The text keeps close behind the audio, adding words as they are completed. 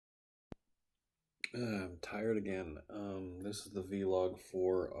I'm tired again. This is the vlog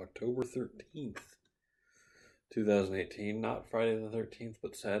for October 13th, 2018. Not Friday the 13th,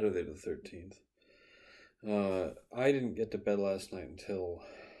 but Saturday the 13th. I didn't get to bed last night until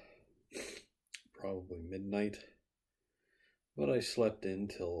probably midnight, but I slept in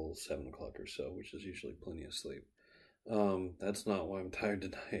till 7 o'clock or so, which is usually plenty of sleep. That's not why I'm tired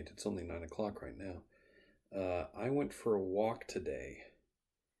tonight. It's only 9 o'clock right now. I went for a walk today,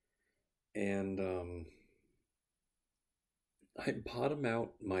 and I bottomed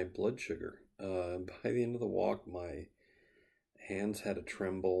out my blood sugar. By the end of the walk, my hands had a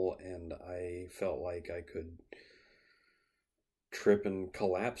tremble, and I felt like I could trip and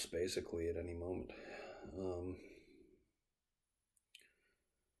collapse basically at any moment.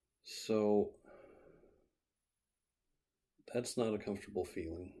 So that's not a comfortable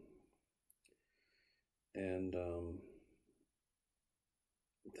feeling. And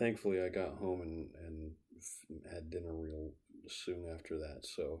thankfully, I got home and had dinner real soon after that.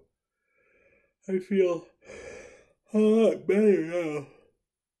 So I feel a lot better now.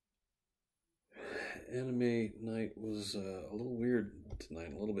 Anime night was a little weird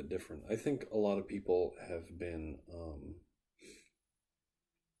tonight, a little bit different. I think a lot of people have been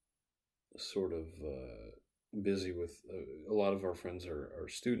sort of busy with a lot of our friends are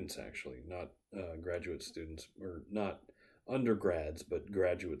students, actually, not graduate students, or not undergrads, but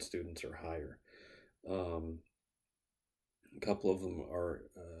graduate students or higher. A couple of them are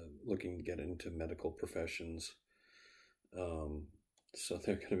looking to get into medical professions. So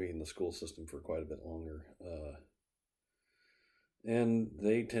they're going to be in the school system for quite a bit longer. And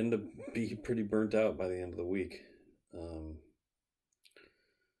they tend to be pretty burnt out by the end of the week.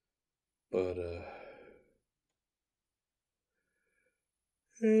 But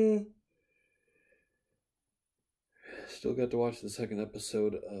yeah, still got to watch the second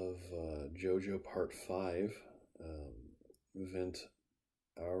episode of JoJo Part 5. Vent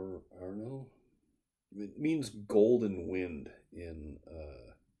Arno. It means golden wind in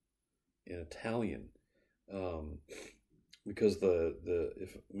Italian, because the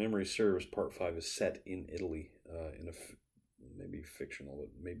if memory serves, Part 5 is set in Italy, in a maybe fictional, but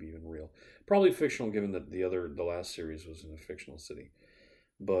maybe even real. Probably fictional, given that the last series was in a fictional city.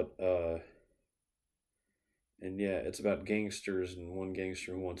 But and yeah, it's about gangsters and one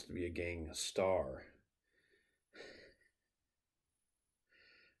gangster who wants to be a gang star.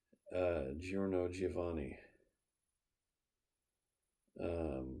 Giorno Giovanni.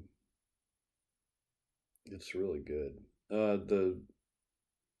 It's really good.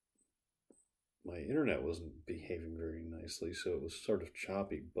 My internet wasn't behaving very nicely, so it was sort of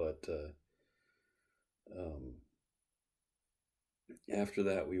choppy. But after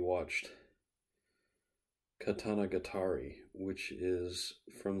that, we watched Katana Gatari, which is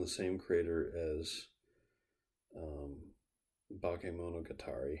from the same creator as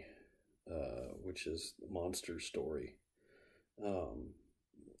Bakemonogatari, which is Monster Story.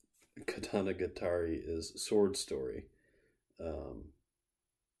 Katana Gatari is Sword Story.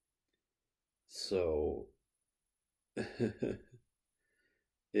 So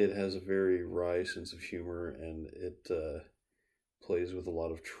it has a very wry sense of humor, and it plays with a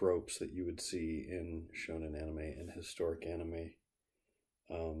lot of tropes that you would see in shonen anime and historic anime.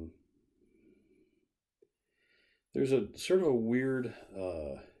 There's a sort of a weird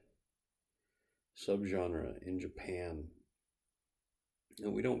subgenre in Japan that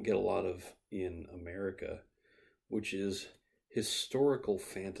we don't get a lot of in America, which is historical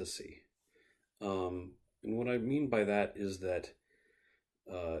fantasy. And what I mean by that is that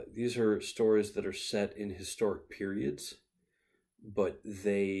these are stories that are set in historic periods, but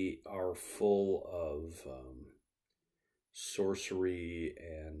they are full of sorcery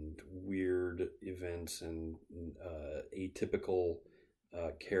and weird events and atypical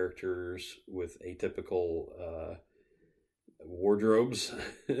characters with atypical wardrobes,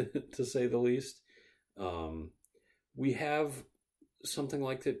 to say the least. We have something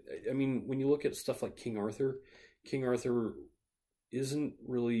like that. I mean, when you look at stuff like King Arthur isn't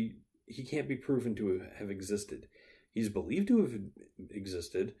really, he can't be proven to have existed. He's believed to have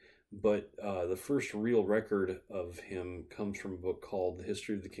existed, but the first real record of him comes from a book called The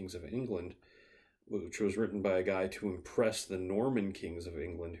History of the Kings of England, which was written by a guy to impress the Norman kings of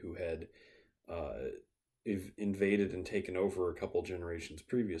England who had invaded and taken over a couple generations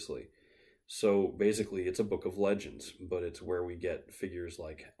previously. So basically, it's a book of legends, but it's where we get figures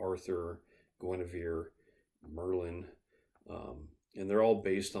like Arthur, Guinevere, Merlin, and they're all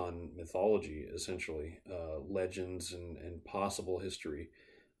based on mythology, essentially, legends and possible history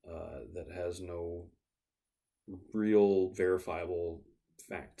that has no real verifiable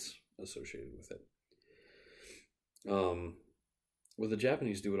facts associated with it. Um, well, the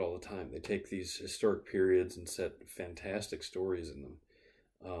Japanese do it all the time. They take these historic periods and set fantastic stories in them.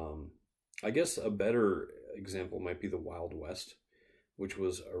 I guess a better example might be the Wild West, which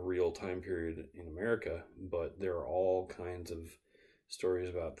was a real time period in America, but there are all kinds of stories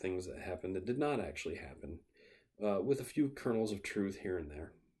about things that happened that did not actually happen, with a few kernels of truth here and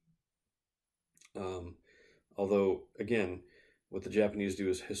there. Um, Although, again, what the Japanese do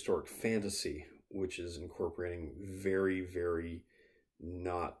is historic fantasy, which is incorporating very, very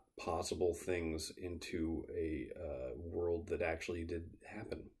not possible things into a world that actually did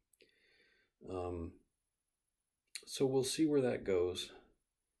happen. Um, so we'll see where that goes.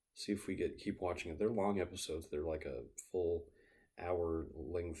 See if we keep watching it. They're long episodes. They're like a full hour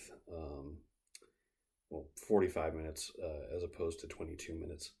length. 45 minutes as opposed to 22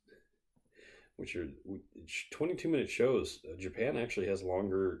 minutes, which are 22-minute shows. Japan actually has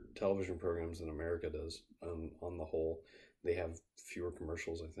longer television programs than America does on the whole. They have fewer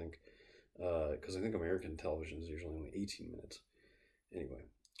commercials, I think, because I think American television is usually only 18 minutes. Anyway,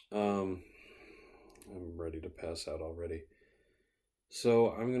 I'm ready to pass out already.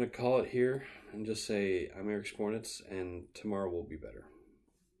 So I'm going to call it here and just say I'm Eric Spornitz, and tomorrow will be better.